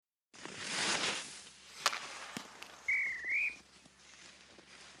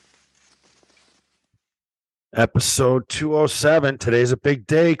Episode 207. Today's a big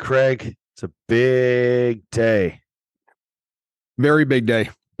day, Craig. It's a big day. Very big day.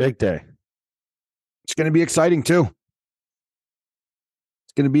 Big day. It's going to be exciting too.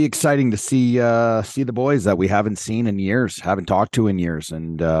 It's going to be exciting to see the boys that we haven't seen in years, haven't talked to in years,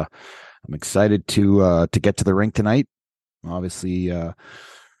 and I'm excited to get to the rink tonight. Obviously,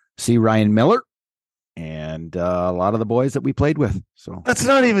 see Ryan Miller and a lot of the boys that we played with. So That's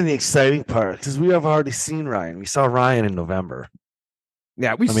not even the exciting part because we have already seen Ryan. We saw Ryan in November.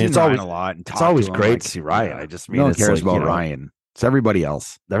 yeah, we've I mean, seen it's Ryan always a lot. And it's always to him, great like, to see Ryan. yeah, I just mean, no one it's cares like, about Ryan. It's everybody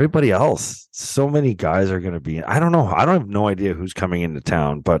else. everybody else. So many guys are going to be. I don't know. I don't have no idea who's coming into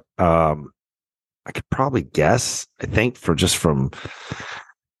town, but I could probably guess. I think from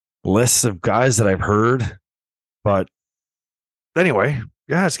lists of guys that I've heard. But anyway,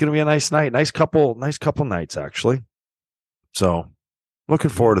 yeah, it's gonna be a nice night. Nice couple nights, actually. So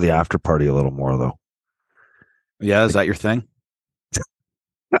looking forward to the after party a little more, though. Yeah, is that your thing?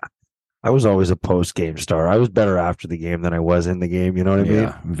 I was always a post game star. I was better after the game than I was in the game. You know what I mean?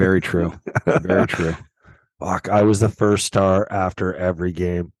 Yeah, very true. Very true. Fuck, I was the first star after every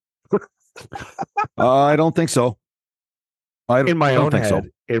game. I don't think so. I In my don't own think head. so.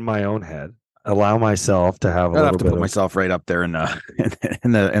 In my own head. Allow myself to have a I'd little have to bit put myself right up there in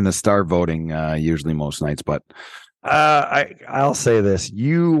the star voting usually most nights, but I'll say this: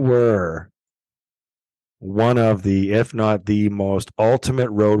 you were one of the, if not the most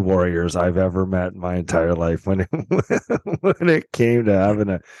ultimate road warriors I've ever met in my entire life. When when it came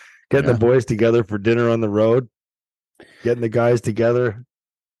to getting the boys together for dinner on the road, getting the guys together.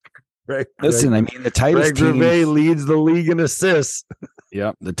 Listen, I mean, the tightest Greg Gervais teams leads the league in assists.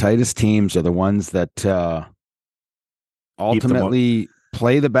 yeah, the tightest teams are the ones that ultimately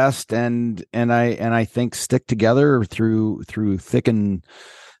play the best and I think stick together through thick and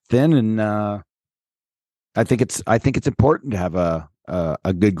thin. And I think it's important to have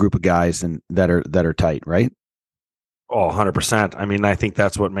a good group of guys and that are tight, right? Oh, 100%. I mean, I think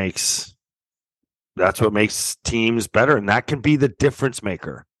that's what makes teams better, and that can be the difference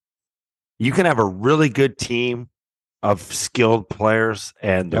maker. You can have a really good team of skilled players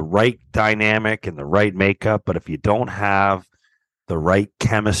and the right dynamic and the right makeup, but if you don't have the right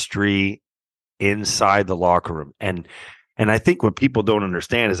chemistry inside the locker room, and I think what people don't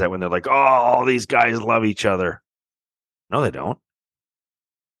understand is that when they're like, "Oh, all these guys love each other," no, they don't.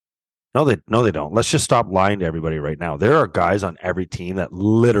 No, they don't. Let's just stop lying to everybody right now. There are guys on every team that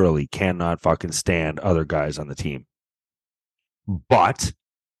literally cannot fucking stand other guys on the team, but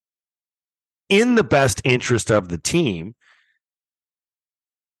in the best interest of the team,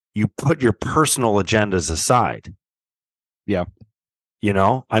 you put your personal agendas aside. Yeah. You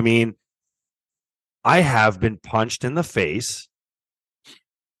know, I mean, I have been punched in the face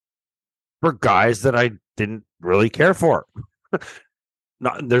for guys that I didn't really care for.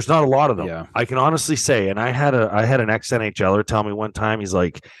 There's not a lot of them. Yeah. I can honestly say, and I had an ex-NHLer tell me one time, he's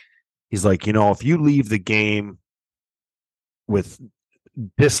like, you know, if you leave the game with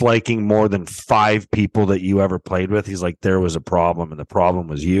disliking more than 5 people that you ever played with, he's like, there was a problem, and the problem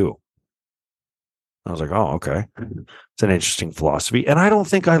was you. I was like, oh, okay. It's an interesting philosophy. And I don't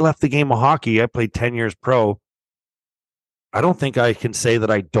think I left the game of hockey. I played 10 years pro. I don't think I can say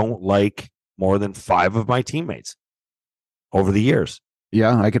that I don't like more than 5 of my teammates over the years.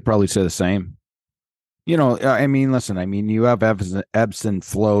 Yeah, I could probably say the same. You know, I mean, listen, I mean, you have ebbs and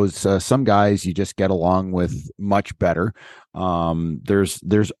flows. Some guys you just get along with much better.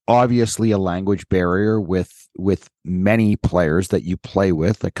 There's obviously a language barrier with many players that you play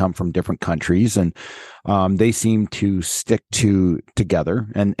with that come from different countries, and they seem to stick together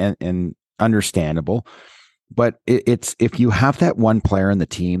and understandable. But it's if you have that one player in the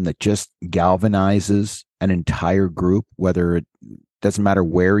team that just galvanizes an entire group, whether it doesn't matter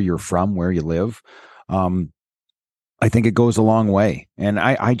where you're from, where you live. I think it goes a long way. And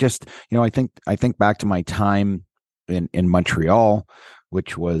I just, you know, I think back to my time in Montreal,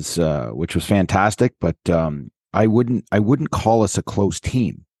 which was fantastic, but I wouldn't call us a close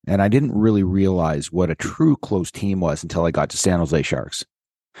team. And I didn't really realize what a true close team was until I got to San Jose Sharks.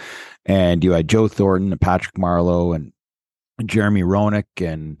 And you had Joe Thornton and Patrick Marleau and Jeremy Roenick,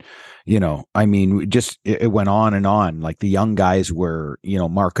 and you know, I mean, just it went on and on. Like the young guys were, you know,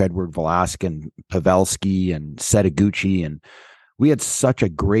 Marc-Edouard Velasque and Pavelski and Setaguchi, and we had such a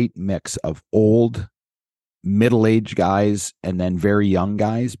great mix of old, middle-aged guys and then very young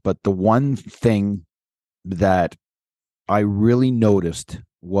guys. But the one thing that I really noticed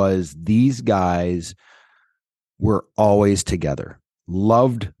was these guys were always together.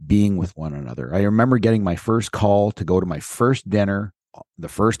 Loved being with one another. I remember getting my first call to go to my first dinner, the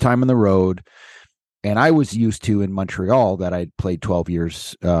first time on the road, And I was used to in Montreal that I'd played 12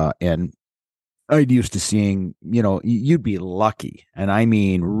 years, and I'd used to seeing, you'd be lucky, and I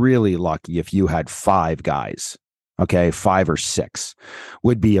mean really lucky, if you had five guys. Okay, five or six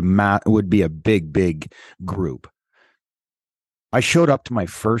would be a big group. I showed up to my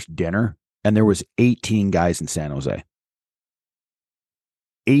first dinner, and there was 18 guys in San Jose.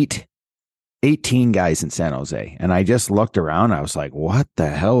 18 guys in San Jose. And I just looked around. I was like, what the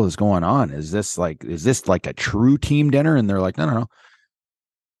hell is going on? Is this like a true team dinner? And they're like, no.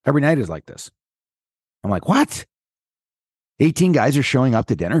 Every night is like this. I'm like, what? 18 guys are showing up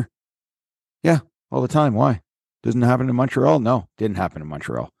to dinner? Yeah, all the time. Why? Doesn't happen in Montreal? No, didn't happen in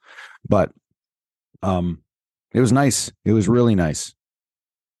Montreal. But it was nice. It was really nice.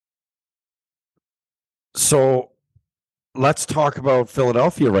 So let's talk about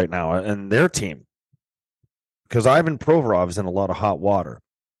Philadelphia right now and their team, because Ivan Provorov is in a lot of hot water,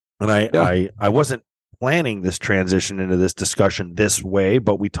 and I wasn't planning this transition into this discussion this way,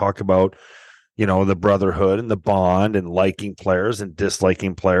 but we talk about the brotherhood and the bond and liking players and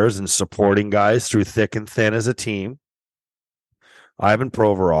disliking players and supporting guys through thick and thin as a team. Ivan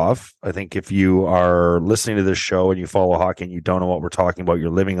Provorov, I think if you are listening to this show and you follow hockey and you don't know what we're talking about,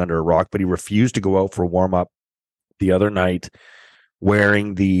 you're living under a rock. But he refused to go out for a warm up the other night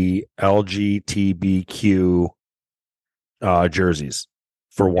wearing the LGBTQ jerseys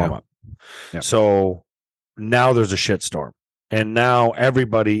for warm up. Yeah. So now there's a shitstorm, and now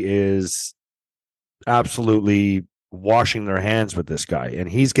everybody is absolutely washing their hands with this guy, and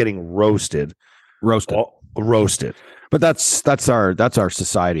he's getting roasted. But that's our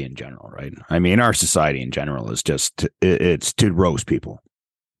society in general, right? I mean, our society in general is just it's to roast people.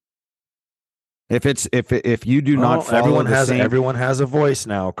 If you do not follow everyone has a voice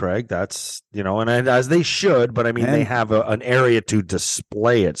now, Craig. That's and as they should, but I mean they have an area to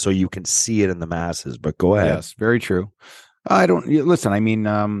display it so you can see it in the masses. But go ahead. Yes, very true. I don't listen. I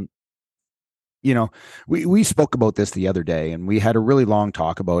mean, we spoke about this the other day, and we had a really long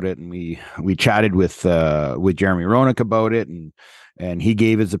talk about it, and we chatted with Jeremy Roenick about it, and he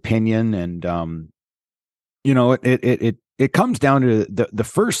gave his opinion, and it comes down to the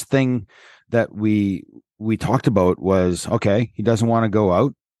first thing that we talked about was, okay, he doesn't want to go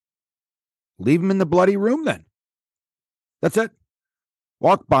out. Leave him in the bloody room then. That's it.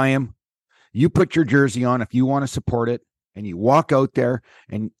 Walk by him. You put your jersey on if you want to support it, and you walk out there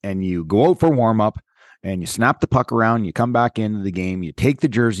and you go out for warm up and you snap the puck around, you come back into the game, you take the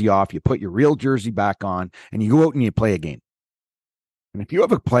jersey off, you put your real jersey back on, and you go out and you play a game. And if you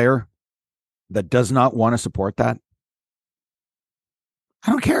have a player that does not want to support that,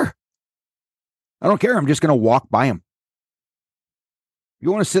 I don't care. I'm just going to walk by him.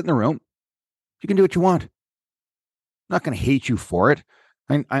 You want to sit in the room, you can do what you want. I'm not going to hate you for it.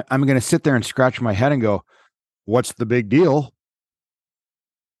 I'm going to sit there and scratch my head and go, what's the big deal?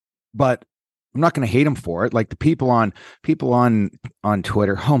 But I'm not going to hate him for it. Like the people on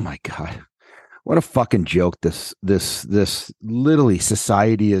Twitter. Oh my God. What a fucking joke this literally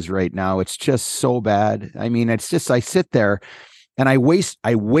society is right now. It's just so bad. I mean, it's just, I sit there and I waste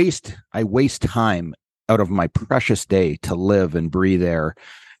time out of my precious day to live and breathe air.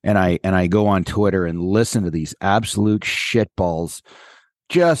 And I go on Twitter and listen to these absolute shitballs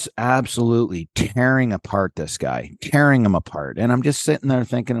just absolutely tearing apart this guy, tearing him apart. And I'm just sitting there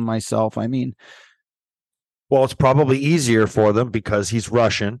thinking to myself, I mean, well, it's probably easier for them because he's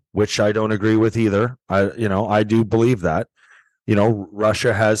Russian, which I don't agree with either. I do believe that,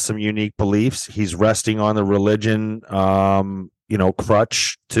 Russia has some unique beliefs. He's resting on the religion,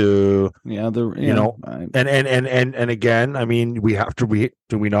 crutch to, and again, I mean, do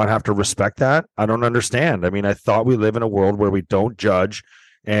we not have to respect that? I don't understand. I mean, I thought we live in a world where we don't judge,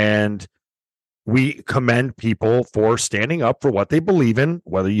 and we commend people for standing up for what they believe in,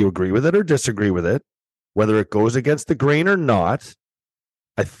 whether you agree with it or disagree with it, whether it goes against the grain or not.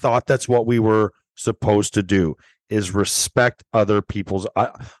 I thought that's what we were supposed to do, is respect other people's.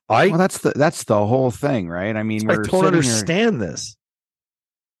 Well, that's the whole thing, right? I mean, I don't understand this.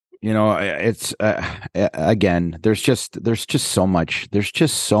 It's again, there's just so much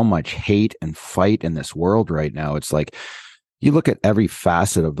hate and fight in this world right now. It's like, you look at every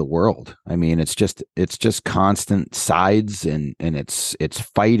facet of the world. I mean, it's just constant sides, and it's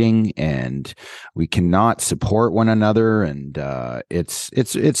fighting, and we cannot support one another, and it's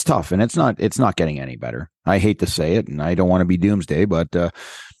tough, and it's not getting any better. I hate to say it, and I don't want to be doomsday, but I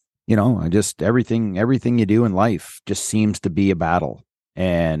just everything you do in life just seems to be a battle,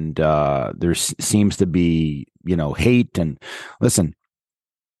 and there seems to be hate. And listen,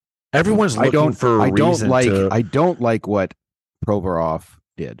 everyone's looking for a reason. I don't like what Provorov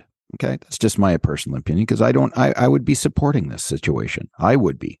did. Okay, that's just my personal opinion because I would be supporting this situation. I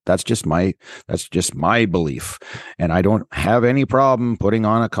would be. That's just my belief, and I don't have any problem putting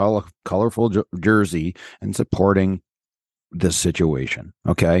on a colorful jersey and supporting this situation.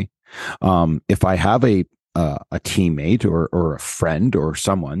 Okay, if I have a teammate or a friend or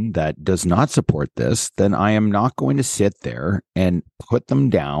someone that does not support this, then I am not going to sit there and put them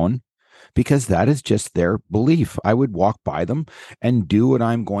down because that is just their belief. I would walk by them and do what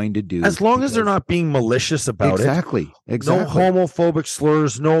I'm going to do. As long as they're not being malicious about it. Exactly. No homophobic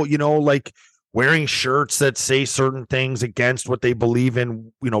slurs, no, like wearing shirts that say certain things against what they believe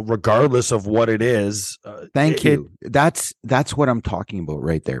in, regardless of what it is. Thank you. That's what I'm talking about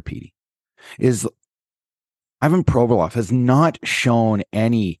right there, Petey. Is Ivan Provorov has not shown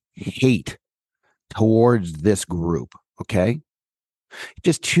any hate towards this group, okay? He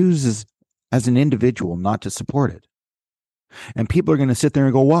just chooses as an individual not to support it. And people are going to sit there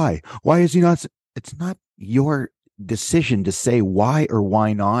and go, why? Why is he not? It's not your decision to say why or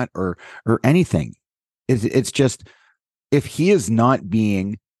why not or anything. It's just, if he is not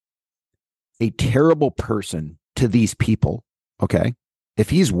being a terrible person to these people, okay? If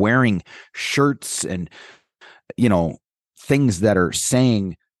he's wearing shirts and, things that are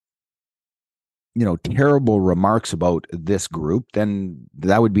saying, terrible remarks about this group, then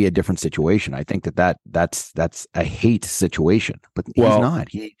that would be a different situation. I think that's a hate situation, but he's not.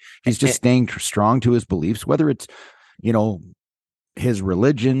 He's just staying strong to his beliefs, whether it's, his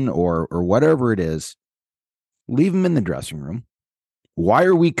religion or whatever it is. Leave him in the dressing room. Why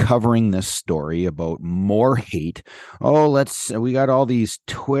are we covering this story about more hate? Oh, we got all these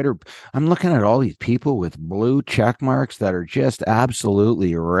Twitter. I'm looking at all these people with blue check marks that are just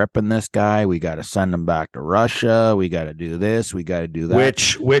absolutely ripping this guy. We got to send him back to Russia. We got to do this. We got to do that.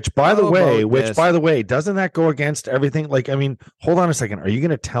 Which by the way, doesn't that go against everything? Like, I mean, hold on a second. Are you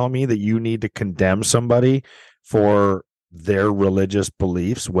going to tell me that you need to condemn somebody for their religious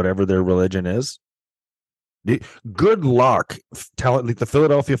beliefs, whatever their religion is? Good luck telling the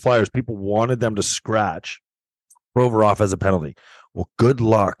Philadelphia Flyers. People wanted them to scratch Provorov as a penalty. Well, good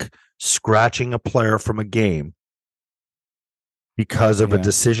luck scratching a player from a game because of a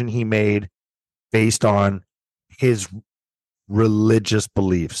decision he made based on his religious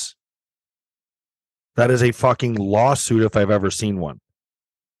beliefs. That is a fucking lawsuit if I've ever seen one.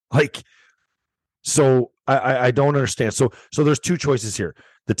 Like, so I don't understand. So there's two choices here.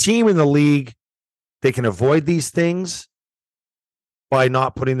 The team in the league, they can avoid these things by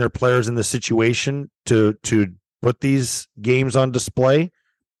not putting their players in the situation to put these games on display.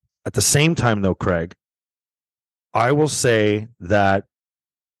 At the same time, though, Craig, I will say that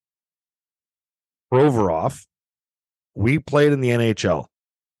Provorov, we played in the NHL.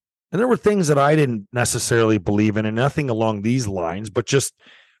 And there were things that I didn't necessarily believe in and nothing along these lines, but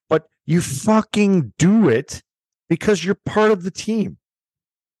you fucking do it because you're part of the team.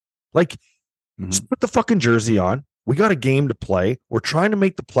 Like, just put the fucking jersey on. We got a game to play. We're trying to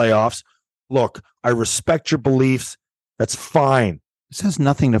make the playoffs. Look, I respect your beliefs. That's fine. This has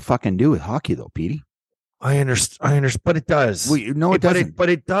nothing to fucking do with hockey, though, Petey. I understand, but it does. No, it doesn't.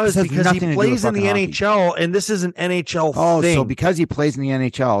 But it does because he plays in the NHL, and this is an NHL thing. So because he plays in the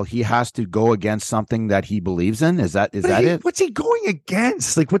NHL, he has to go against something that he believes in? Is that it? What's he going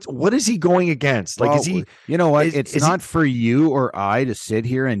against? Like, what is he going against? Like, is he? You know what? It's not for you or I to sit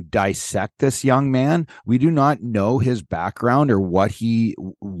here and dissect this young man. We do not know his background or why he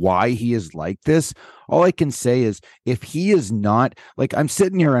is like this. All I can say is, if he is not, like, I'm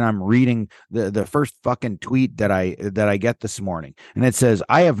sitting here and I'm reading the first fucking tweet that I get this morning, and it says,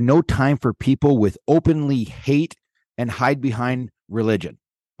 "I have no time for people with openly hate and hide behind religion."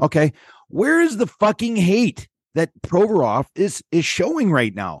 Okay, where is the fucking hate that Provorov is showing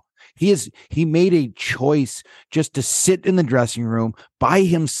right now? He made a choice just to sit in the dressing room by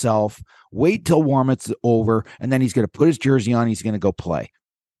himself, wait till warm-up's over, and then he's going to put his jersey on. He's going to go play.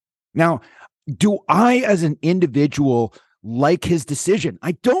 Now, do I, as an individual, like his decision?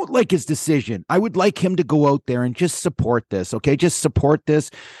 I don't like his decision. I would like him to go out there and just support this. Okay, just support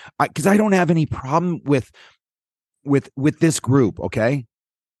this, because I don't have any problem with this group. Okay,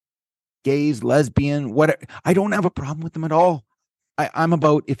 gays, lesbian, whatever. I don't have a problem with them at all. I'm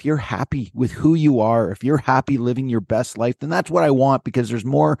about, if you're happy with who you are, if you're happy living your best life, then that's what I want, because there's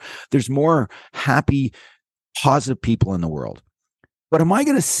more happy, positive people in the world. But am I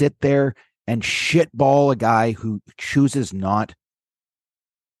going to sit there and shitball a guy who chooses not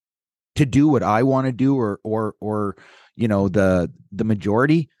to do what I want to do, or the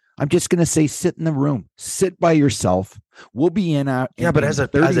majority? I'm just going to say, sit in the room, sit by yourself. We'll be in out. Yeah, but as a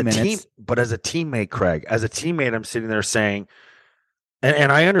team, but as a teammate, Craig, as a teammate, I'm sitting there saying,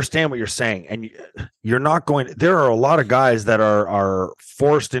 and I understand what you're saying, and you're not going. There are a lot of guys that are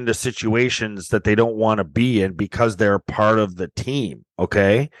forced into situations that they don't want to be in because they're part of the team.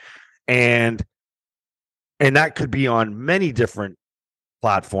 Okay, and that could be on many different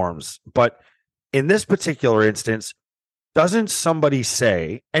platforms, but in this particular instance, doesn't somebody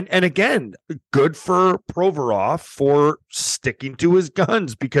say, and again, good for Provorov for sticking to his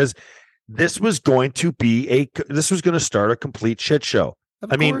guns, because this was going to start a complete shit show.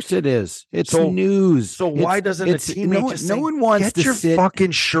 Of course it is. It's so news. So why doesn't a teammate just say, one wants get to your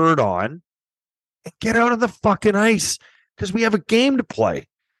fucking shirt on and get out of the fucking ice because we have a game to play?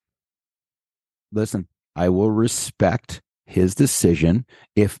 Listen, I will respect his decision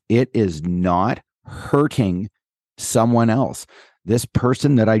if it is not hurting someone else. This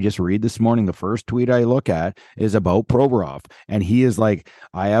person that I just read this morning, the first tweet I look at is about Provorov. And he is like,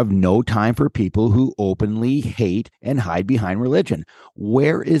 I have no time for people who openly hate and hide behind religion.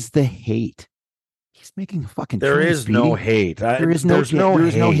 Where is the hate? He's making a fucking There choice, is no hate. There's no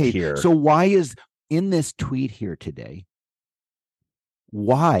hate here. So why is in this tweet here today?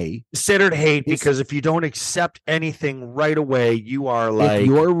 Why considered hate? Because if you don't accept anything right away, you are like, if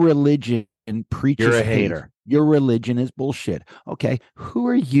your religion preaches you're a hater. Your religion is bullshit. Okay, who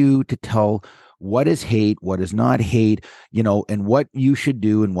are you to tell what is hate, what is not hate, and what you should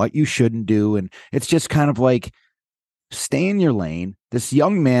do and what you shouldn't do? And it's just kind of like, stay in your lane. This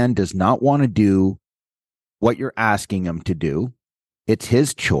young man does not want to do what you're asking him to do. It's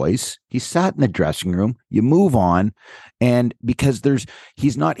his choice. He sat in the dressing room. You move on. And because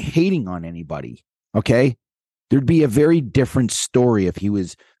he's not hating on anybody. Okay. There'd be a very different story if he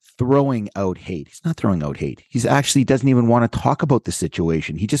was throwing out hate. He's not throwing out hate. He's actually doesn't even want to talk about the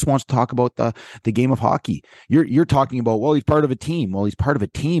situation. He just wants to talk about the game of hockey. You're talking about, well, he's part of a team. Well, he's part of a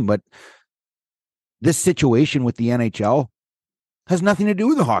team, but this situation with the NHL has nothing to do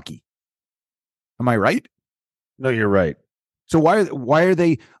with the hockey. Am I right? No, you're right. So why are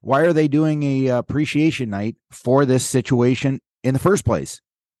they doing a appreciation night for this situation in the first place?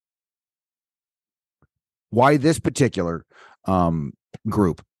 Why this particular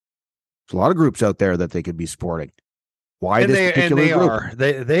group? There's a lot of groups out there that they could be supporting. Why this particular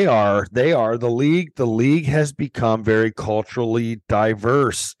group? They are the league. The league has become very culturally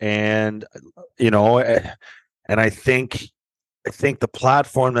diverse, and and I think the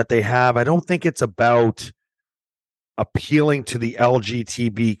platform that they have, I don't think it's about appealing to the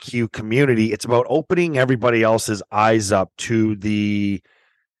LGBTQ community. It's about opening everybody else's eyes up to the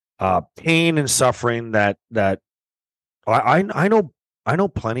pain and suffering that I know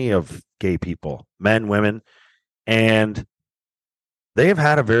plenty of gay people, men, women, and they have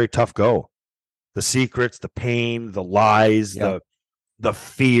had a very tough go. The secrets, the pain, the lies, the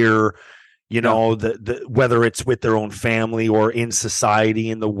fear, the whether it's with their own family or in society,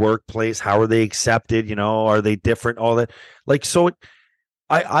 in the workplace, how are they accepted? Are they different? All that. So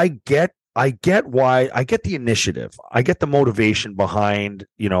I get why, I get the initiative. I get the motivation behind,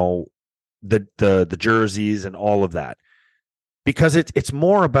 the jerseys and all of that, because it's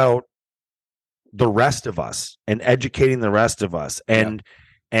more about the rest of us and educating the rest of us and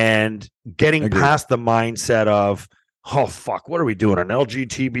getting past the mindset of, oh, fuck, what are we doing? An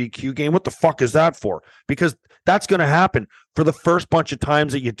LGBTQ game? What the fuck is that for? Because that's going to happen for the first bunch of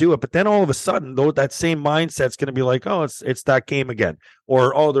times that you do it. But then all of a sudden, though, that same mindset's going to be like, oh, it's that game again.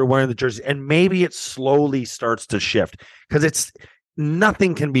 Or, oh, they're wearing the jersey. And maybe it slowly starts to shift, because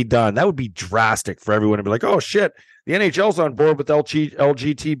nothing can be done. That would be drastic for everyone to be like, oh, shit, the NHL's on board with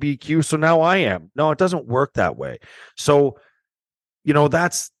LGBTQ, so now I am. No, it doesn't work that way. So,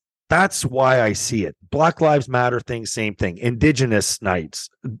 that's why I see it. Black Lives Matter thing, same thing. Indigenous nights,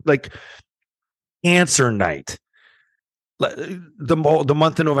 like Cancer Night. The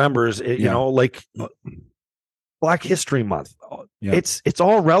month of November is, like Black History Month. Yeah. It's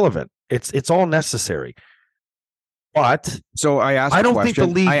all relevant. It's all necessary. But so I asked. I don't think the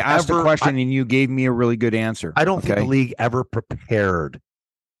league. I asked a question, and you gave me a really good answer. I don't think the league ever prepared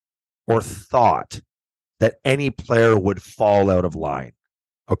or thought that any player would fall out of line.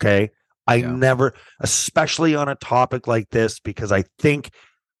 Okay. I never, especially on a topic like this, because I think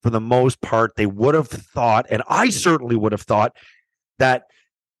for the most part, they would have thought, and I certainly would have thought, that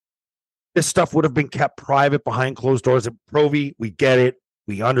this stuff would have been kept private behind closed doors. At Provi, we get it.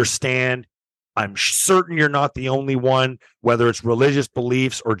 We understand. I'm certain you're not the only one, whether it's religious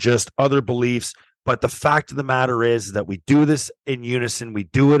beliefs or just other beliefs. But the fact of the matter is that we do this in unison. We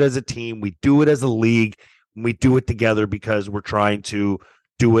do it as a team. We do it as a league. And we do it together because we're trying to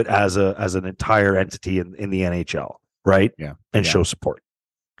do it as an entire entity in the NHL, right? Yeah. And show support.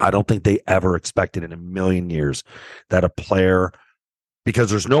 I don't think they ever expected in a million years that a player because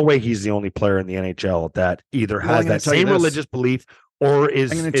there's no way he's the only player in the NHL that either has that same religious belief or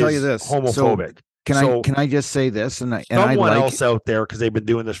is I'm going to tell you this. homophobic. Can I just say this? And someone else out there, because they've been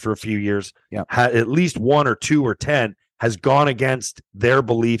doing this for a few years, at least 1 or 2 or 10 has gone against their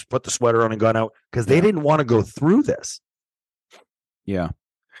beliefs, put the sweater on and gone out because they didn't want to go through this. Yeah.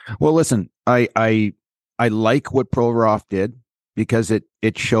 Well, listen, I like what Provorov did because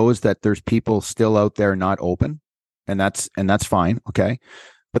it shows that there's people still out there not open, and that's fine. Okay.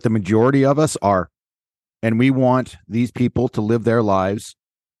 But the majority of us are, and we want these people to live their lives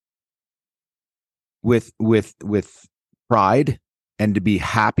with pride and to be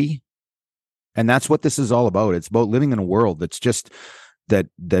happy. And that's what this is all about. It's about living in a world that's just that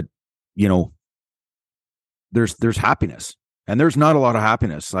there's happiness, and there's not a lot of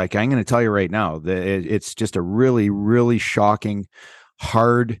happiness. Like, I'm going to tell you right now that it's just a really, really shocking,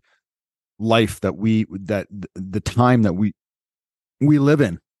 hard life that the time that we live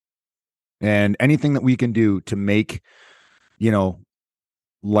in, and anything that we can do to make,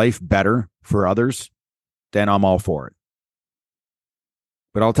 life better for others, then I'm all for it.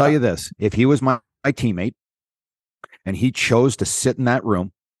 But I'll tell you this, if he was my teammate and he chose to sit in that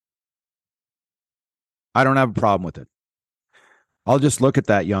room, I don't have a problem with it. I'll just look at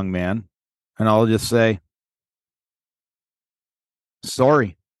that young man and I'll just say,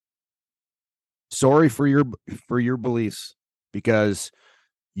 sorry for your beliefs, because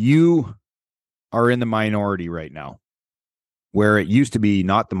you are in the minority right now, where it used to be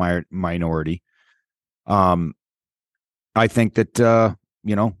not the minority. I think that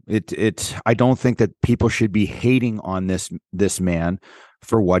I don't think that people should be hating on this man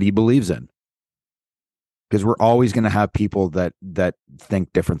for what he believes in, because we're always going to have people that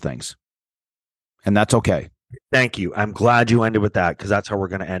think different things, and that's okay. Thank you. I'm glad you ended with that, because that's how we're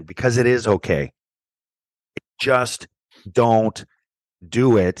going to end, because it is okay. Just don't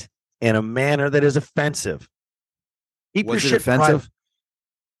do it in a manner that is offensive. Keep your shit offensive. Private.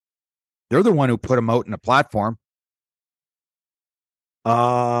 They're the one who put him out in a platform.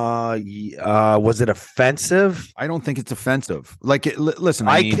 Was it offensive? I don't think it's offensive. Like, listen,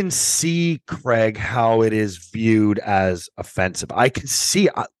 I can see, Craig, how it is viewed as offensive. I can see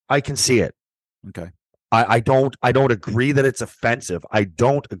it. Okay. I don't agree that it's offensive.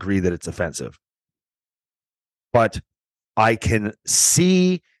 But I can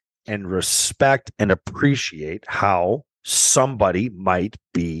see and respect and appreciate how somebody might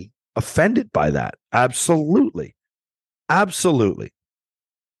be offended by that. Absolutely. But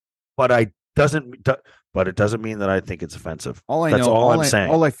it doesn't mean that I think it's offensive. That's all I'm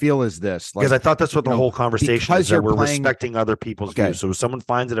saying. All I feel is this, because I thought that's what the whole conversation is, that we're respecting other people's views. So if someone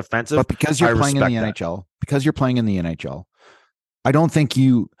finds it offensive, but because you're playing in the NHL, I don't think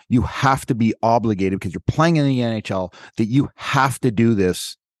you have to be obligated, because you're playing in the NHL, that you have to do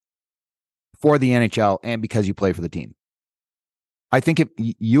this for the NHL and because you play for the team. I think if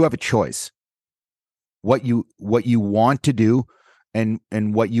you have a choice, what you want to do and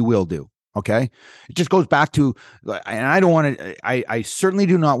what you will do. Okay. It just goes back to, and I don't want to, I certainly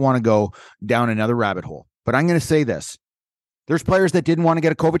do not want to go down another rabbit hole, but I'm going to say this. There's players that didn't want to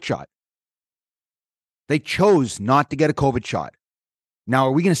get a COVID shot. They chose not to get a COVID shot. Now,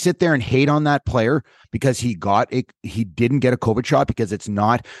 are we going to sit there and hate on that player because he didn't get a COVID shot, because it's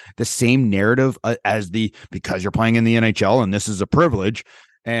not the same narrative as because you're playing in the NHL and this is a privilege,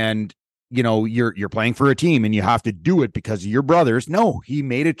 and you're playing for a team and you have to do it because of your brothers? No, he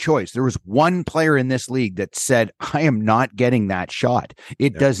made a choice. There was one player in this league that said, I am not getting that shot.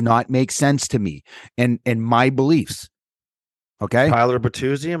 It does not make sense to me and my beliefs. Okay. Tyler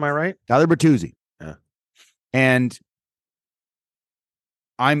Bertuzzi, am I right? Tyler Bertuzzi. Yeah. And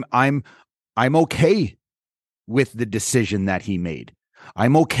I'm okay with the decision that he made.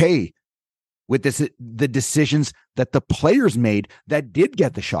 I'm okay with the decisions that the players made that did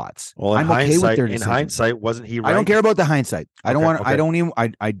get the shots. Well, I'm okay with their decisions. In hindsight, wasn't he right? I don't care about the hindsight. I don't want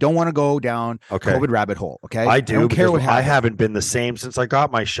to go down COVID rabbit hole. Okay. I don't care what happened. I haven't been the same since I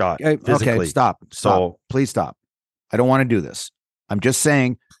got my shot. Physically. Okay. Stop. Please stop. I don't want to do this. I'm just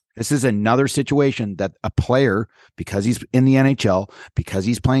saying, this is another situation that a player, because he's in the NHL, because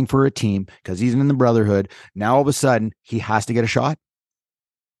he's playing for a team, because he's in the brotherhood, now all of a sudden he has to get a shot.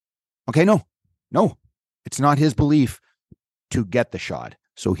 Okay, no, it's not his belief to get the shot.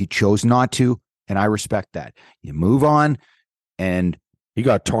 So he chose not to, and I respect that. You move on, and he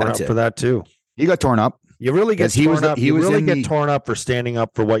got torn up for that too. He got torn up. You really get torn up. You really get torn up for standing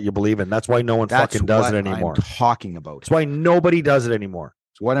up for what you believe in. That's why no one fucking does it anymore. I'm talking about. That's why nobody does it anymore.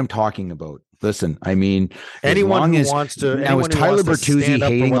 What I'm talking about. Listen, I mean, anyone who wants to, now is Tyler Bertuzzi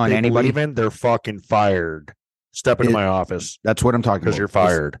hating on anybody? They're fucking fired. Step into my office. That's what I'm talking about. Because you're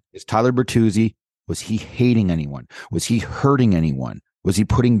fired. Is Tyler Bertuzzi, was he hating anyone? Was he hurting anyone? Was he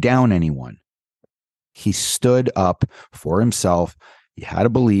putting down anyone? He stood up for himself. He had a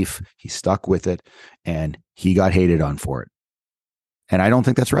belief. He stuck with it, and he got hated on for it. And I don't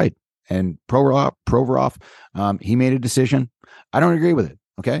think that's right. And Provorov, he made a decision. I don't agree with it,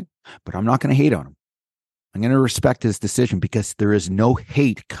 okay? But I'm not going to hate on him. I'm going to respect his decision because there is no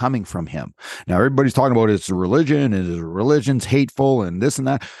hate coming from him. Now, everybody's talking about it's a religion, and his religion's hateful, and this and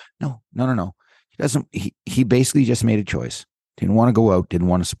that. No. He doesn't. He basically just made a choice. Didn't want to go out. Didn't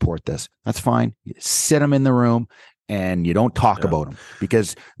want to support this. That's fine. You sit him in the room, and you don't talk about him,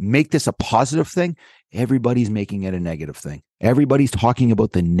 because make this a positive thing. Everybody's making it a negative thing. Everybody's talking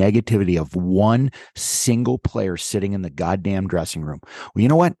about the negativity of one single player sitting in the goddamn dressing room. Well, you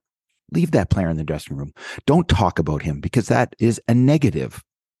know what? Leave that player in the dressing room. Don't talk about him, because that is a negative.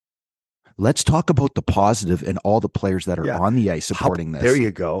 Let's talk about the positive and all the players that are on the ice supporting this. There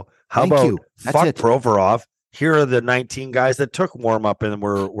you go. How Thank about you. fuck Provorov? Here are the 19 guys that took warm up and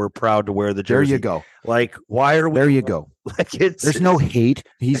were proud to wear the jersey. There you go. Like, why are we? There you go. Like, there's no hate.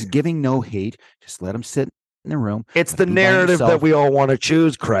 He's giving no hate. Just let him sit in the room. It's the narrative that we all want to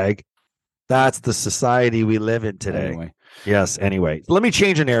choose, Craig. That's the society we live in today. Anyway. Yes. Anyway, let me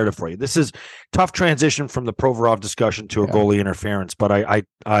change a narrative for you. This is tough transition from the Provorov discussion to a goalie interference, but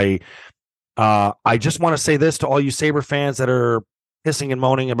I just want to say this to all you Sabre fans that are hissing and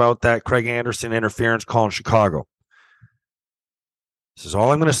moaning about that Craig Anderson interference call in Chicago. This is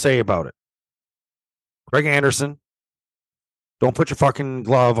all I'm going to say about it. Craig Anderson, don't put your fucking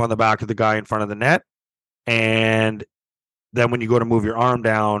glove on the back of the guy in front of the net. And then when you go to move your arm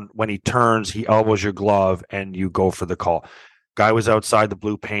down, when he turns, he elbows your glove and you go for the call. Guy was outside the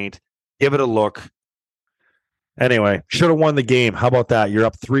blue paint. Give it a look. Anyway, should have won the game. How about that? You're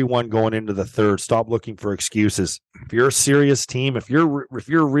up 3-1 going into the third. Stop looking for excuses. If you're a serious team, if you're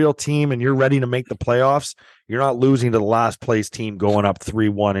a real team and you're ready to make the playoffs, you're not losing to the last place team going up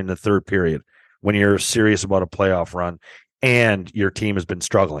 3-1 in the third period when you're serious about a playoff run and your team has been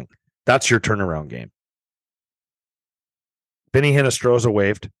struggling. That's your turnaround game. Vinny Hinostroza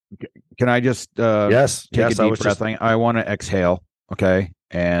waved. Can I just take a deep breath? I want to exhale, okay?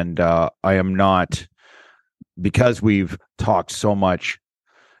 And I am not, because we've talked so much,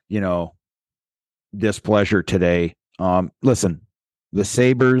 displeasure today. Listen, the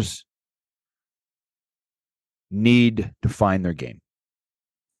Sabres need to find their game.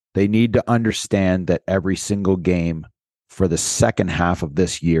 They need to understand that every single game for the second half of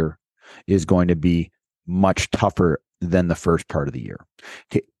this year is going to be much tougher than the first part of the year.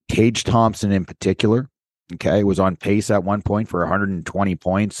 Tage Thompson in particular, was on pace at one point for 120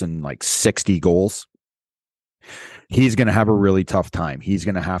 points and like 60 goals. He's going to have a really tough time. He's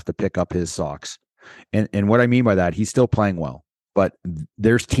going to have to pick up his socks. And what I mean by that, he's still playing well. But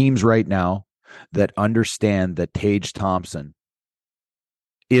there's teams right now that understand that Tage Thompson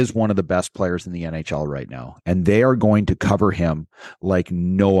is one of the best players in the NHL right now. And they are going to cover him like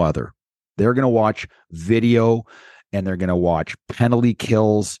no other. They're going to watch video and they're going to watch penalty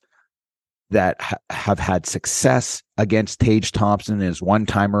kills that have had success against Tage Thompson and his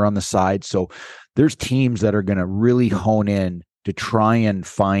one-timer on the side. So there's teams that are going to really hone in to try and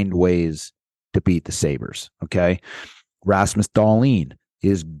find ways to beat the Sabres, okay? Rasmus Dahlin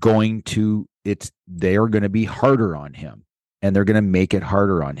is they are going to be harder on him, and they're going to make it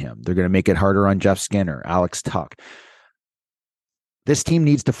harder on him. They're going to make it harder on Jeff Skinner, Alex Tuch. This team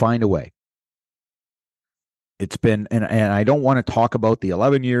needs to find a way. It's been, and I don't want to talk about the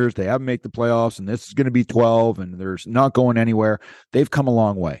 11 years they haven't made the playoffs, and this is going to be 12, and there's not going anywhere. They've come a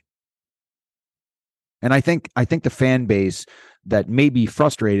long way. And I think the fan base that may be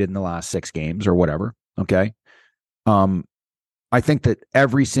frustrated in the last 6 games or whatever, okay? I think that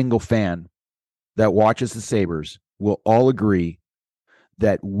every single fan that watches the Sabres will all agree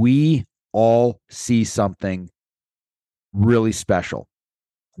that we all see something really special.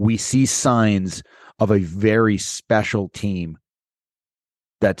 We see signs of a very special team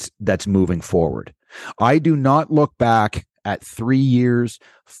that's moving forward. I do not look back at 3 years,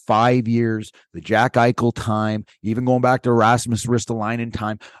 5 years, the Jack Eichel time, even going back to Rasmus Ristolainen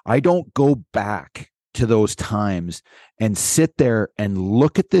time. I don't go back to those times and sit there and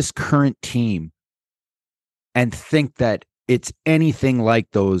look at this current team and think that it's anything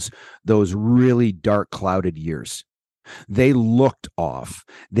like those really dark, clouded years. They looked off.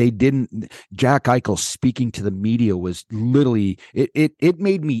 They didn't. Jack Eichel speaking to the media was literally, it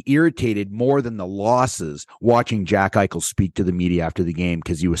made me irritated more than the losses watching Jack Eichel speak to the media after the game,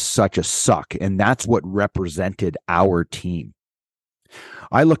 because he was such a suck. And that's what represented our team.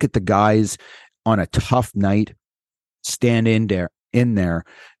 I look at the guys on a tough night stand in there,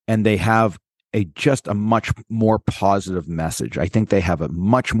 and they have a much more positive message. I think they have a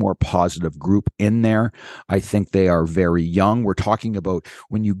much more positive group in there. I think they are very young. We're talking about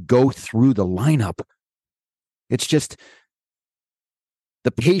when you go through the lineup, it's just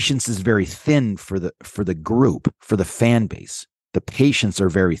the patience is very thin for the group, for the fan base. The patience are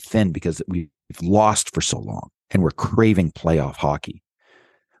very thin because we've lost for so long and we're craving playoff hockey.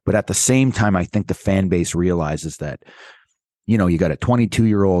 But at the same time, I think the fan base realizes that, you got a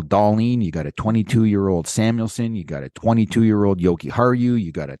 22-year-old Dahlin, you got a 22-year-old Samuelson, you got a 22-year-old Yoki Haru,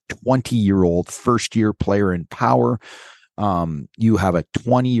 you got a 20-year-old first-year player in power. You have a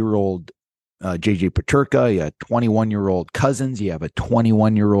 20-year-old JJ Paterka, you have a 21-year-old Cousins, you have a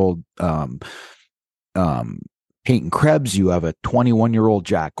 21-year-old Peyton Krebs, you have a 21-year-old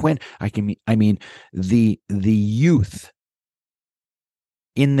Jack Quinn. I mean, the youth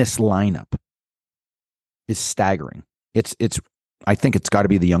in this lineup is staggering. I think it's got to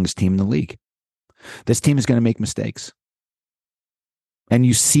be the youngest team in the league. This team is going to make mistakes. And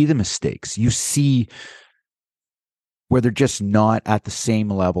you see the mistakes. You see where they're just not at the same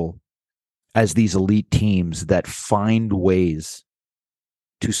level as these elite teams that find ways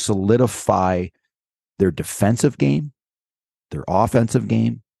to solidify their defensive game, their offensive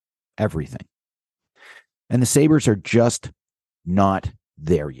game, everything. And the Sabres are just not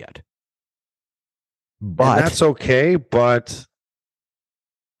there yet. But and that's okay, but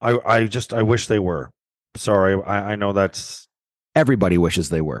I wish they were. Sorry, I know that's everybody wishes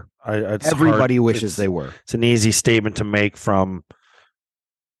they were. Everybody wishes they were. It's an easy statement to make from,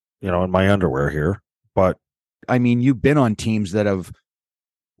 in my underwear here. But I mean, you've been on teams that have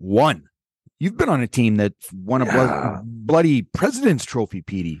won. You've been on a team that won a bloody President's Trophy,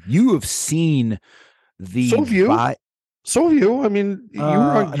 Petey. You have seen the. So have you. I mean, you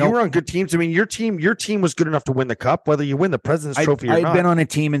were on good teams. I mean, your team was good enough to win the cup, whether you win the President's Trophy or not. I've been on a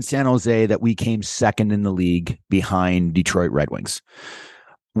team in San Jose that we came second in the league behind Detroit Red Wings.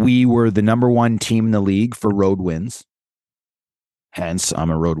 We were the number one team in the league for road wins. Hence, I'm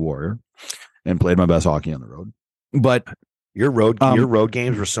a road warrior and played my best hockey on the road. But your road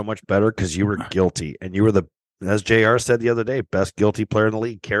games were so much better because you were guilty, and you were as JR said the other day, best guilty player in the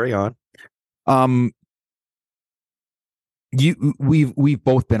league. Carry on. We've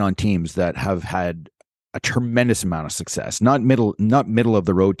both been on teams that have had a tremendous amount of success, not middle of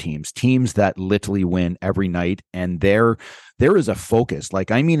the road teams that literally win every night. And there is a focus.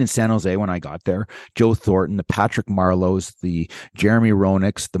 Like, I mean, in San Jose, when I got there, Joe Thornton, the Patrick Marleaus, the Jeremy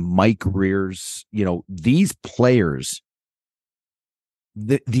Roenick's, the Mike Greers, these players,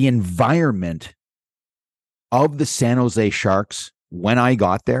 the environment of the San Jose Sharks when I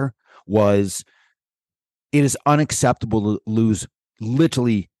got there was, it is unacceptable to lose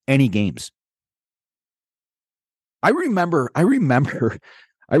literally any games. I remember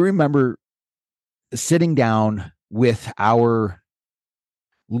sitting down with our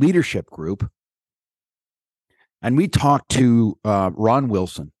leadership group, and we talked to Ron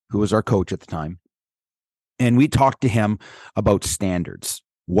Wilson, who was our coach at the time, and we talked to him about standards,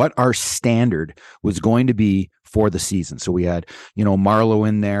 what our standard was going to be for the season. So we had, Marleau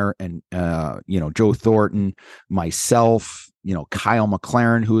in there, and, Joe Thornton, myself, Kyle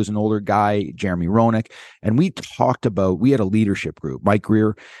McLaren, who is an older guy, Jeremy Roenick. And we had a leadership group, Mike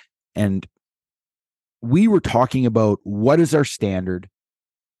Greer, and we were talking about what is our standard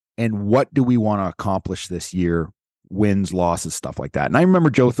and what do we want to accomplish this year, wins, losses, stuff like that. And I remember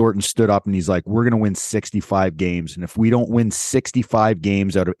Joe Thornton stood up and he's like, we're going to win 65 games. And if we don't win 65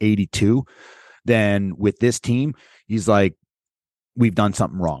 games out of 82, then with this team, he's like, we've done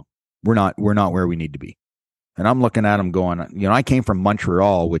something wrong. We're not where we need to be. And I'm looking at him going, I came from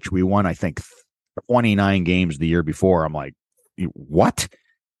Montreal, which we won, I think, 29 games the year before. I'm like, what?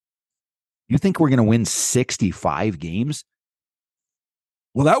 You think we're going to win 65 games?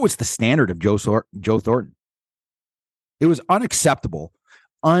 Well, that was the standard of Joe Thornton. It was unacceptable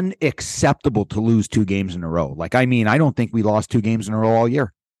to lose 2 games in a row. Like, I mean, I don't think we lost 2 games in a row all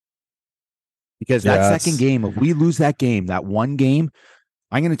year. Because that second game, if we lose that game, that one game,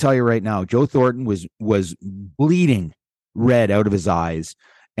 I'm going to tell you right now, Joe Thornton was bleeding red out of his eyes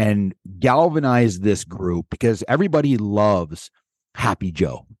and galvanized this group because everybody loves Happy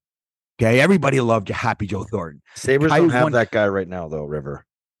Joe. Okay, everybody loved Happy Joe Thornton. Sabres don't have that guy right now, though, River.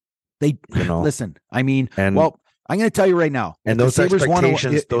 They listen. I mean, I'm going to tell you right now, and those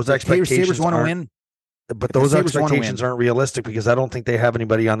expectations want to win. But those expectations aren't realistic because I don't think they have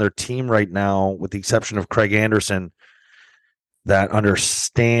anybody on their team right now, with the exception of Craig Anderson, that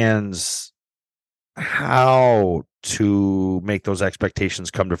understands how to make those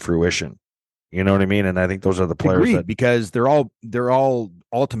expectations come to fruition. You know what I mean? And I think those are the players Agreed, that because they're all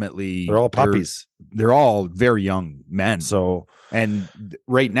ultimately they're all puppies. They're all very young men. So and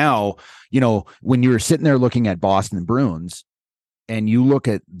right now, when you're sitting there looking at Boston Bruins and you look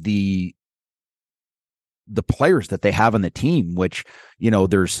at the players that they have on the team, which,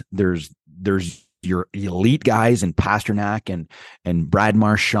 there's your elite guys and Pasternak and Brad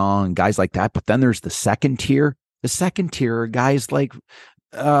Marchand and guys like that. But then there's the second tier. The second tier are guys like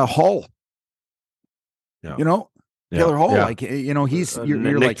Hull, yeah. Taylor Hall. Yeah. Like, he's you're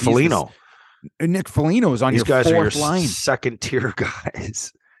Nick like Foligno. Nick Foligno is on These your guys fourth are your line. second tier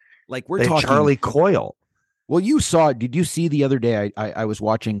guys. Like we're talking Charlie Coyle. Well, did you see the other day? I was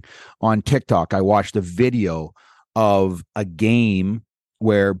watching on TikTok. I watched a video of a game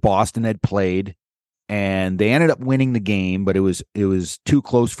where Boston had played and they ended up winning the game, but it was too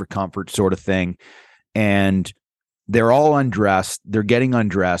close for comfort sort of thing. And they're all undressed. They're getting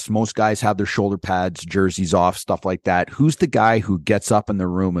undressed. Most guys have their shoulder pads, jerseys off, stuff like that. Who's the guy who gets up in the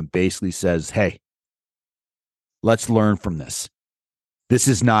room and basically says, "Hey, let's learn from this. This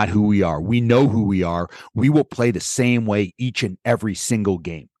is not who we are. We know who we are. We will play the same way each and every single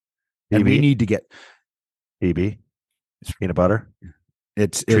game. And we need to get BB. It's peanut butter.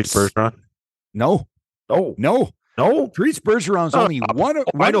 It's Bergeron. No. Trees Bergeron's only one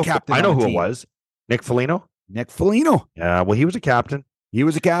captain. I know who it was. Nick Foligno. Yeah, well, he was a captain.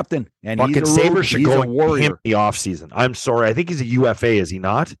 And fucking Sabres should go him in the offseason. I'm sorry. I think he's a UFA, is he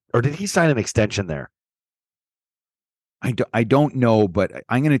not? Or did he sign an extension there? I don't know, but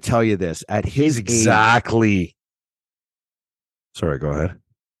I'm going to tell you this. At his age, sorry, go ahead.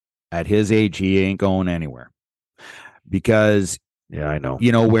 At his age, he ain't going anywhere. Because I know.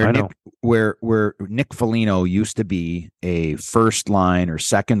 Where Nick Foligno used to be a first line or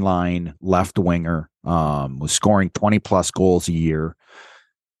second line left winger, was scoring 20 plus goals a year.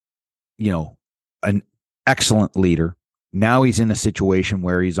 An excellent leader. Now he's in a situation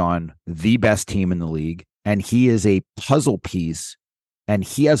where he's on the best team in the league. And he is a puzzle piece and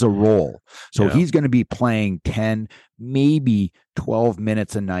he has a role. So he's going to be playing 10, maybe 12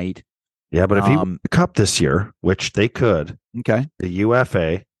 minutes a night. Yeah, but if he won the cup this year, which they could, okay, the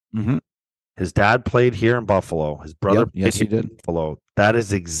UFA, his dad played here in Buffalo. His brother yes, he did. In Buffalo. That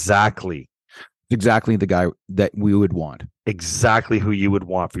is exactly the guy that we would want. Exactly who you would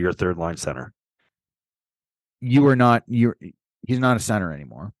want for your third line center. He's not a center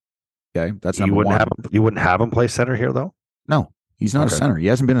anymore. Okay, that's you wouldn't have him play center here, though. No, he's not a center. He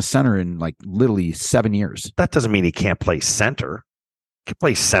hasn't been a center in like literally 7 years. That doesn't mean he can't play center. He can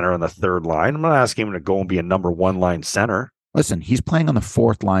play center on the third line. I'm not asking him to go and be a number one line center. Listen, he's playing on the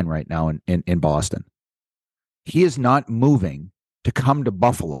fourth line right now in Boston. He is not moving to come to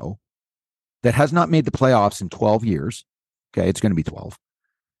Buffalo, that has not made the playoffs in 12 years. Okay, it's going to be 12.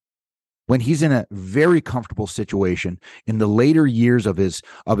 When he's in a very comfortable situation in the later years of his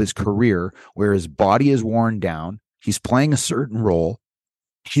career, where his body is worn down, he's playing a certain role,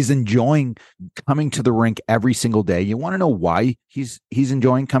 he's enjoying coming to the rink every single day. You want to know why he's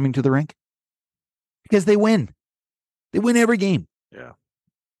enjoying coming to the rink? Because they win. They win every game. Yeah.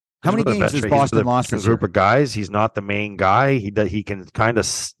 How many games has Boston lost this group year? of guys? He's not the main guy. He can kind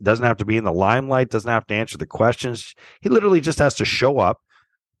of doesn't have to be in the limelight, doesn't have to answer the questions. He literally just has to show up,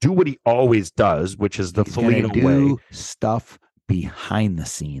 do what he always does, which is the Foligno way. Stuff behind the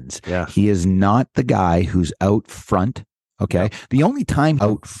scenes. Yeah. He is not the guy who's out front. Okay. Yeah. The only time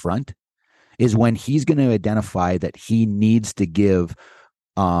out front is when he's going to identify that he needs to give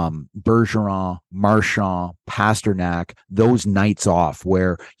Bergeron, Marchand, Pasternak those nights off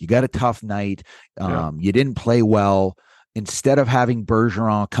where you got a tough night, you didn't play well. Instead of having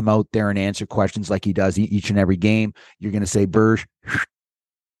Bergeron come out there and answer questions like he does each and every game, you're going to say, Berge,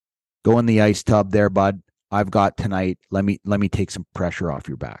 go in the ice tub there, bud. I've got tonight. Let me take some pressure off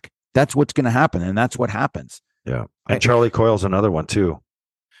your back. That's what's going to happen, and that's what happens. Yeah, and Charlie Coyle's another one too.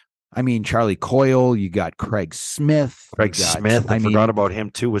 I mean, Charlie Coyle. You got Craig Smith. I forgot about him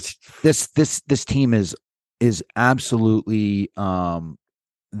too. Was this team is absolutely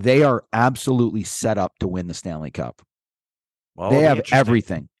they are absolutely set up to win the Stanley Cup. Well, they have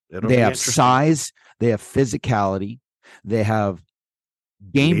everything. They have size. They have physicality. They have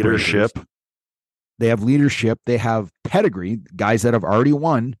game leadership. They have leadership. They have pedigree. Guys that have already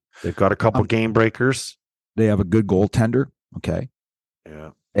won. They've got a couple game breakers. They have a good goaltender. Okay.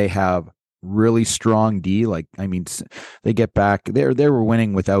 Yeah. They have really strong D. They get back. They were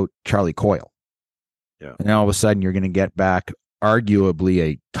winning without Charlie Coyle. Yeah. And all of a sudden, you're going to get back arguably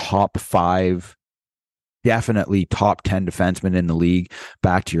a top 5, definitely top 10 defenseman in the league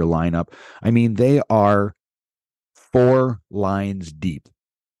back to your lineup. I mean, they are 4 lines deep.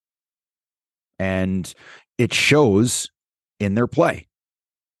 and it shows in their play.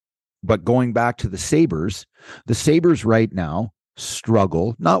 But going back to the Sabres right now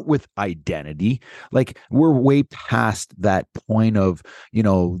struggle, not with identity. Like, we're way past that point of,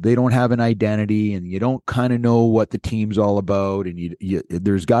 they don't have an identity and you don't kind of know what the team's all about. And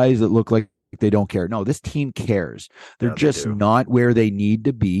there's guys that look like they don't care. No, this team cares. They're just not where they need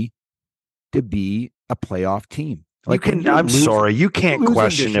to be a playoff team. Like, I'm sorry, you can't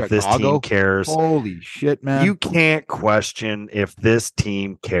question if this team cares. Holy shit, man! You can't question if this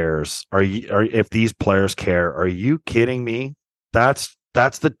team cares. Or if these players care? Are you kidding me? That's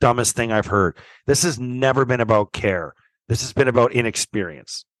the dumbest thing I've heard. This has never been about care. This has been about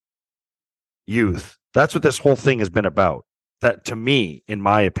inexperience, youth. That's what this whole thing has been about. That, to me, in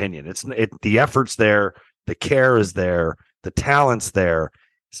my opinion, the effort's there, the care is there, the talent's there.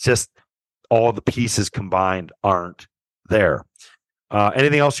 It's just all the pieces combined aren't there.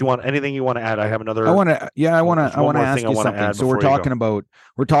 Anything else you want? Anything you want to add? I have another. I want to ask you something. So we're talking about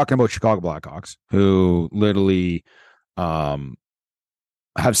Chicago Blackhawks, who literally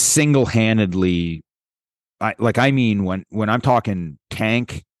have single-handedly, when I'm talking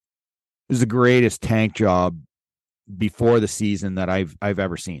tank, this is the greatest tank job before the season that I've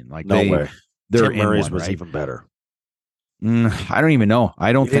ever seen. Like, no way. Tim Murray's was even better. I don't even know.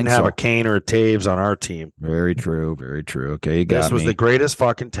 I don't think so. Didn't have a Kane or a Taves on our team. Very true. Very true. Okay, you got This was the greatest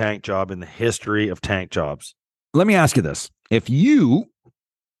fucking tank job in the history of tank jobs. Let me ask you this: if you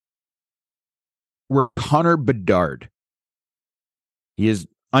were Connor Bedard, he is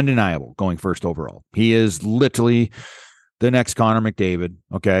undeniable going first overall. He is literally the next Connor McDavid.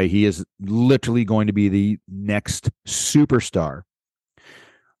 Okay, he is literally going to be the next superstar.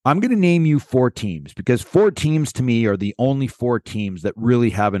 I'm going to name you 4 teams, because 4 teams to me are the only 4 teams that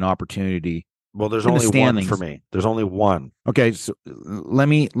really have an opportunity. Well, there's only one for me. There's only one. Okay, so let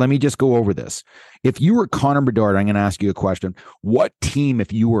me just go over this. If you were Connor Bedard, I'm going to ask you a question. What team,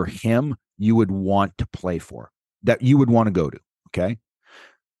 if you were him, you would want to play for, that you would want to go to? Okay.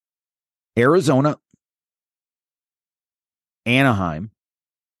 Arizona, Anaheim,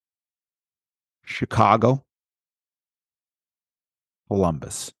 Chicago,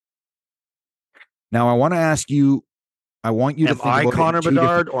 Columbus. Now, I want to ask you, I want you to think about Connor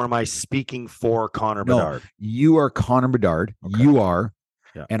Bedard, or am I speaking for Connor Bedard? You are Connor Bedard. Okay. You are.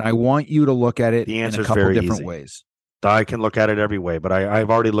 Yeah. And I want you to look at it in a couple different ways. I can look at it every way, but I've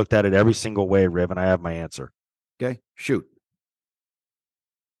already looked at it every single way, Riv, and I have my answer. Okay, shoot.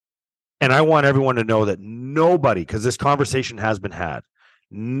 And I want everyone to know that nobody, because this conversation has been had,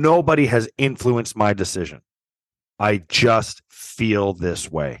 nobody has influenced my decision. I just feel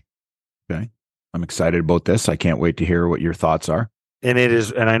this way. Okay. I'm excited about this. I can't wait to hear what your thoughts are. And it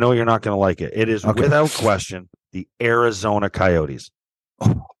is, and I know you're not going to like it. It is without question the Arizona Coyotes.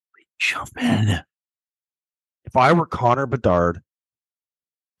 Holy jumping. If I were Connor Bedard,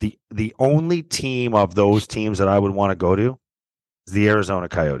 the only team of those teams that I would want to go to is the Arizona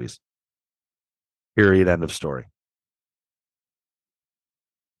Coyotes. Period. End of story.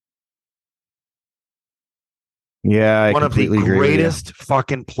 Yeah, one of the greatest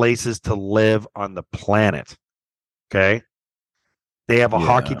fucking places to live on the planet. Okay. They have a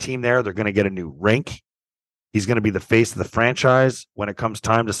hockey team there. They're going to get a new rink. He's going to be the face of the franchise. When it comes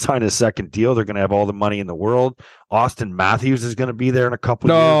time to sign his second deal, they're going to have all the money in the world. Austin Matthews is going to be there in a couple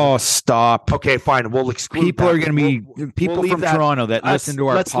of years. No, stop. Okay, fine. We'll exclude people that. Are going to be people from Toronto that listen to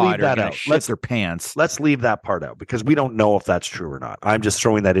our pod are going to shit their pants. Let's leave that part out, because we don't know if that's true or not. I'm just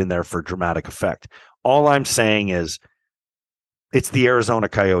throwing that in there for dramatic effect. All I'm saying is it's the Arizona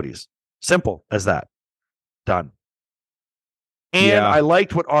Coyotes. Simple as that. Done. And I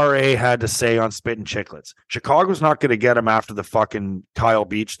liked what RA had to say on Spit and Chicklets. Chicago's not going to get him after the fucking Kyle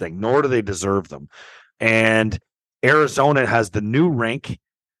Beach thing, nor do they deserve them. And Arizona has the new rink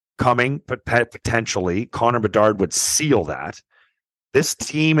coming, but potentially. Connor Bedard would seal that. This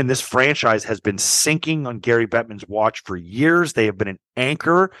team and this franchise has been sinking on Gary Bettman's watch for years. They have been an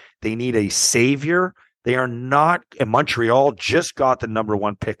anchor. They need a savior. They are not. And Montreal just got the number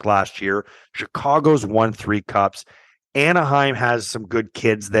 1 pick last year. Chicago's won 3 cups. Anaheim has some good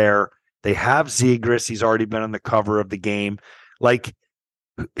kids there. They have Zegras. He's already been on the cover of the game. Like,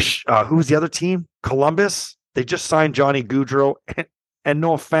 who's the other team? Columbus. They just signed Johnny Gaudreau. And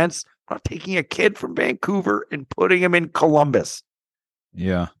no offense, I'm not taking a kid from Vancouver and putting him in Columbus.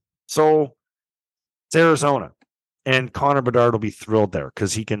 Yeah. So it's Arizona. And Connor Bedard will be thrilled there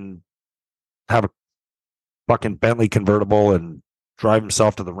because he can have a fucking Bentley convertible and drive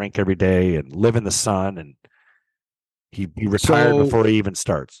himself to the rink every day and live in the sun, and he retired before he even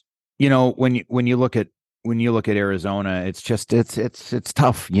starts. You know, when you look at when you look at Arizona, it's just it's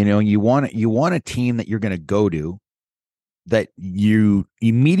tough. You want a team that you're going to go to, that you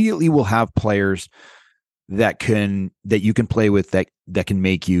immediately will have players that you can play with, that can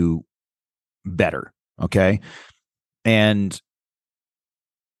make you better. Okay. And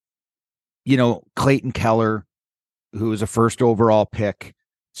Clayton Keller, who was a first overall pick,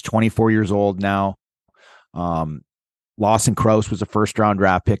 is 24 years old now. Lawson Krause was a first round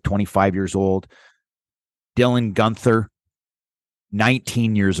draft pick, 25 years old. Dylan Gunther,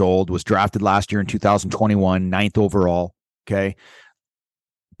 19 years old, was drafted last year in 2021, ninth overall. Okay.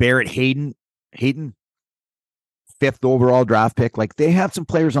 Barrett Hayden, fifth overall draft pick. Like, they have some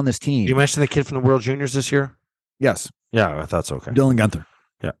players on this team. You mentioned the kid from the World Juniors this year? Yes. Yeah, I thought so. Okay. Dylan Gunther.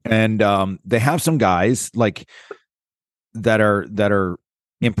 Yeah. And they have some guys like that are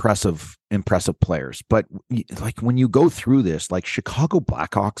impressive players. But like, when you go through this, like Chicago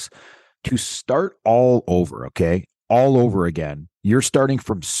Blackhawks, to start all over, okay, all over again, you're starting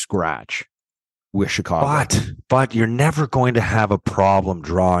from scratch with Chicago. But you're never going to have a problem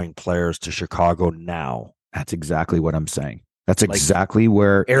drawing players to Chicago now. That's exactly what I'm saying. That's exactly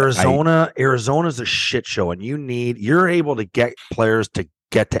where Arizona's a shit show, and you're able to get players to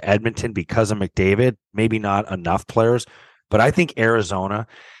get to Edmonton because of McDavid. Maybe not enough players, but I think Arizona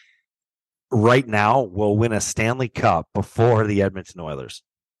right now will win a Stanley Cup before the Edmonton Oilers.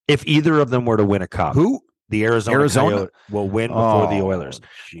 If either of them were to win a cup, the Arizona Coyote will win before the Oilers.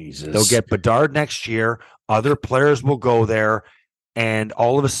 Jesus. They'll get Bedard next year. Other players will go there. And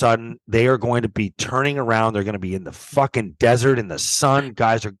all of a sudden, they are going to be turning around. They're going to be in the fucking desert in the sun.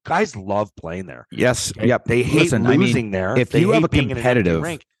 Guys love playing there. Yes. Okay? Yep. They hate losing there. If you have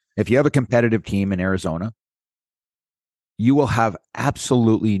a competitive team in Arizona, you will have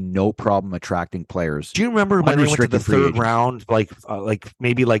absolutely no problem attracting players. Do you remember when they went to the third round, like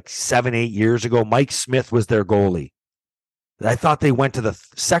maybe 7-8 years ago? Mike Smith was their goalie. I thought they went to the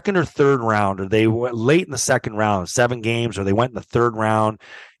second or third round, or they went late in the second round, 7 games, or they went in the third round.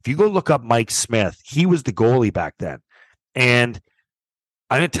 If you go look up Mike Smith, he was the goalie back then. And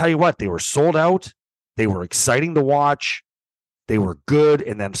I'm going to tell you what, they were sold out. They were exciting to watch. They were good.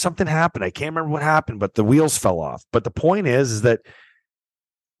 And then something happened. I can't remember what happened, but the wheels fell off. But the point is that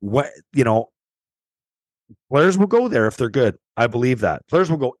players will go there if they're good. I believe that. Players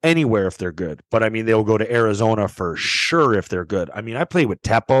will go anywhere if they're good. But I mean, they'll go to Arizona for sure if they're good. I mean, I played with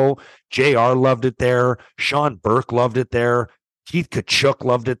Teppo. JR loved it there. Sean Burke loved it there. Keith Kachuk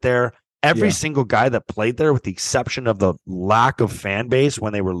loved it there. Every single guy that played there, with the exception of the lack of fan base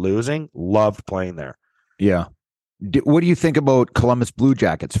when they were losing, loved playing there. Yeah. What do you think about Columbus Blue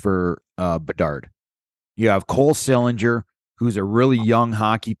Jackets for Bedard? You have Cole Sillinger, who's a really young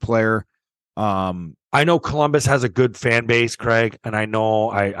hockey player. I know Columbus has a good fan base, Craig, and I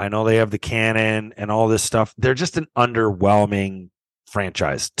know they have the cannon and all this stuff. They're just an underwhelming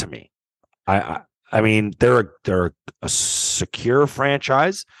franchise to me. I mean, they're a secure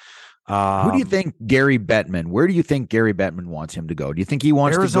franchise. Who do you think Gary Bettman? Where do you think Gary Bettman wants him to go? Do you think he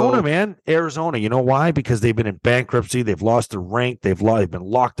wants Arizona, to go? man? Arizona. You know why? Because they've been in bankruptcy. They've lost the rink. They've been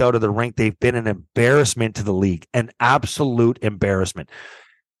locked out of the rink. They've been an embarrassment to the league, an absolute embarrassment.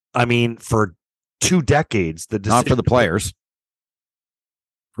 I mean, for 2 decades, Not for the players,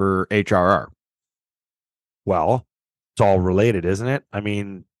 for HRR. Well, it's all related, isn't it? I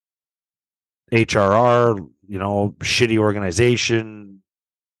mean, HRR, shitty organization,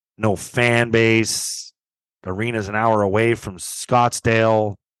 no fan base, arena's an hour away from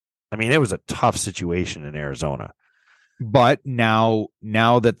Scottsdale. I mean, it was a tough situation in Arizona. But now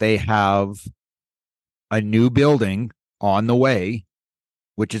that they have a new building on the way,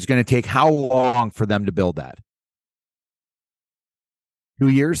 which is going to take how long for them to build that? 2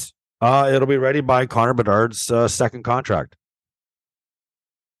 years? It'll be ready by Connor Bedard's second contract.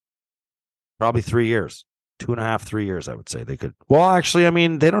 Probably 3 years. 2.5, 3 years, I would say. They could. Well, actually, I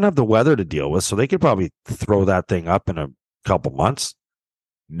mean, they don't have the weather to deal with, so they could probably throw that thing up in a couple months.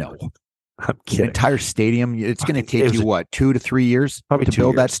 No. I'm kidding. The entire stadium, it's going to take you, 2 to 3 years probably to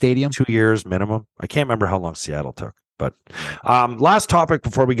build that stadium? 2 years minimum. I can't remember how long Seattle took. But last topic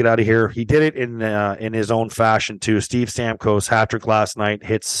before we get out of here, he did it in his own fashion too. Steve Stamkos, hat trick last night,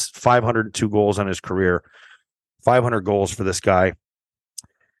 hits 502 goals on his career, 500 goals for this guy.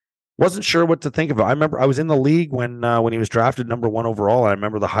 Wasn't sure what to think of it. I remember I was in the league when he was drafted number 1 overall. I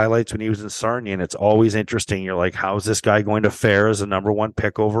remember the highlights when he was in Sarnia, and it's always interesting. You're like, how's this guy going to fare as a number 1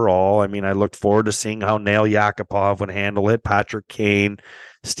 pick overall? I mean, I looked forward to seeing how Nail Yakupov would handle it, Patrick Kane,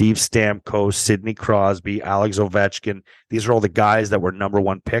 Steve Stamkos, Sidney Crosby, Alex Ovechkin. These are all the guys that were number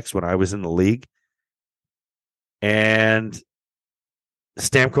 1 picks when I was in the league. And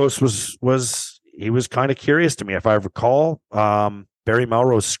Stamkos was he was kind of curious to me. If I recall, Barry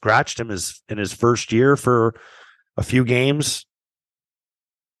Melrose scratched him in his first year for a few games.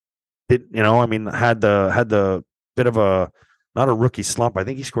 Had the bit of a not a rookie slump. I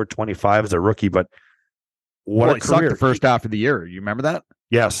think he scored 25 as a rookie, but what a he sucked career. the first half of the year. You remember that?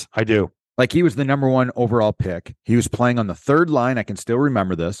 Yes, I do. Like, he was the number 1 overall pick. He was playing on the third line. I can still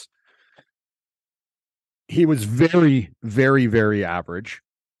remember this. He was very, very, very average.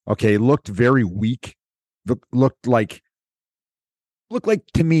 Okay, looked very weak. Looked like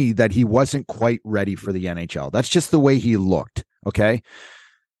to me that he wasn't quite ready for the NHL. That's just the way he looked. Okay.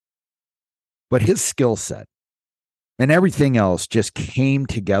 But his skill set and everything else just came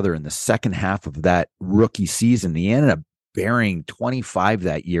together in the second half of that rookie season. He ended up bearing 25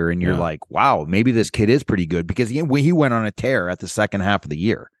 that year, and you're like, wow, maybe this kid is pretty good, because he went on a tear at the second half of the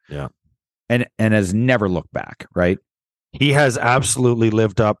year. Yeah. And has never looked back, right? He has absolutely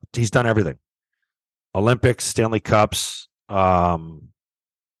lived up. He's done everything. Olympics, Stanley Cups, captain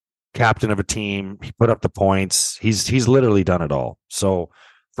of a team. He put up the points. He's literally done it all. So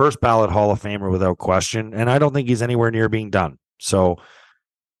first ballot Hall of Famer without question. And I don't think he's anywhere near being done. So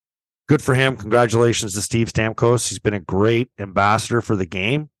good for him. Congratulations to Steve Stamkos. He's been a great ambassador for the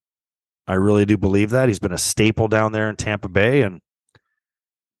game. I really do believe that. He's been a staple down there in Tampa Bay. And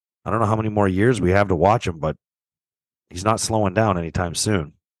I don't know how many more years we have to watch him, but he's not slowing down anytime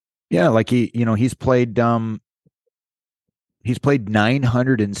soon. Yeah, like he's played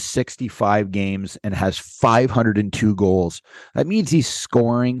 965 games and has 502 goals. That means he's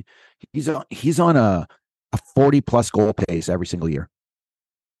scoring. He's on a 40 plus goal pace every single year.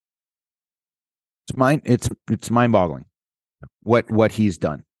 It's mind-boggling what he's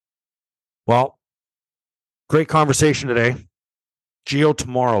done. Well, great conversation today. Geo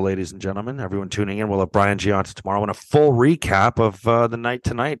tomorrow, ladies and gentlemen. Everyone tuning in. We'll have Brian Gianti tomorrow and a full recap of the night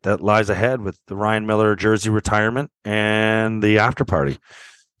tonight that lies ahead with the Ryan Miller jersey retirement and the after party.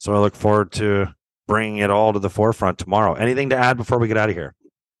 So I look forward to bringing it all to the forefront tomorrow. Anything to add before we get out of here?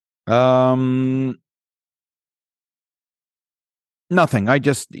 Nothing. I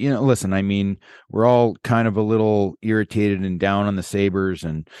just, listen, I mean, we're all kind of a little irritated and down on the Sabres.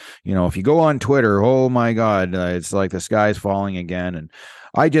 And, if you go on Twitter, oh my God, it's like the sky's falling again. And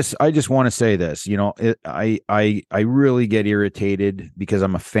I just want to say this, I really get irritated because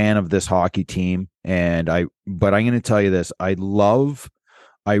I'm a fan of this hockey team. But I'm going to tell you this, I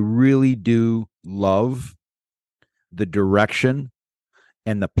really do love the direction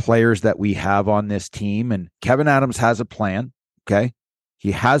and the players that we have on this team. And Kevin Adams has a plan. Okay.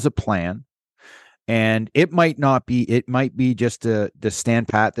 He has a plan, and it might be just to stand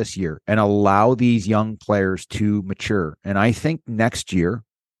pat this year and allow these young players to mature. And I think next year,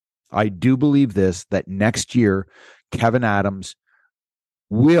 I do believe that next year, Kevin Adams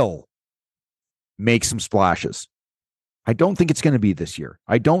will make some splashes. I don't think it's going to be this year.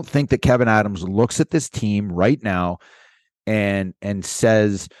 I don't think that Kevin Adams looks at this team right now and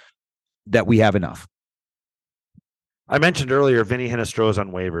says that we have enough. I mentioned earlier Vinny Hinostro's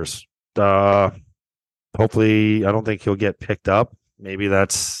on waivers. Hopefully, I don't think he'll get picked up. Maybe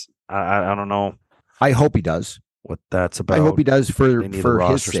that's I don't know. I hope he does. What that's about. I hope he does for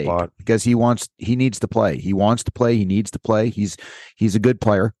his sake, spot. because he needs to play. He wants to play. He needs to play. He's a good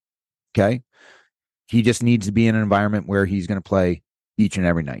player. Okay. He just needs to be in an environment where he's going to play each and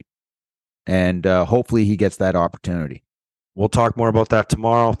every night. And hopefully he gets that opportunity. We'll talk more about that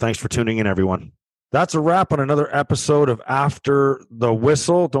tomorrow. Thanks for tuning in, everyone. That's a wrap on another episode of After the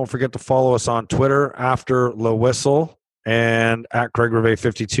Whistle. Don't forget to follow us on Twitter, After the Whistle, and at Craig Rivet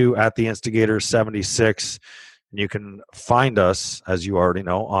 52, at the Instigator 76. And you can find us, as you already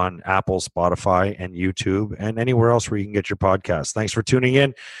know, on Apple, Spotify, and YouTube, and anywhere else where you can get your podcasts. Thanks for tuning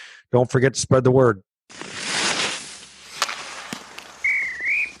in. Don't forget to spread the word.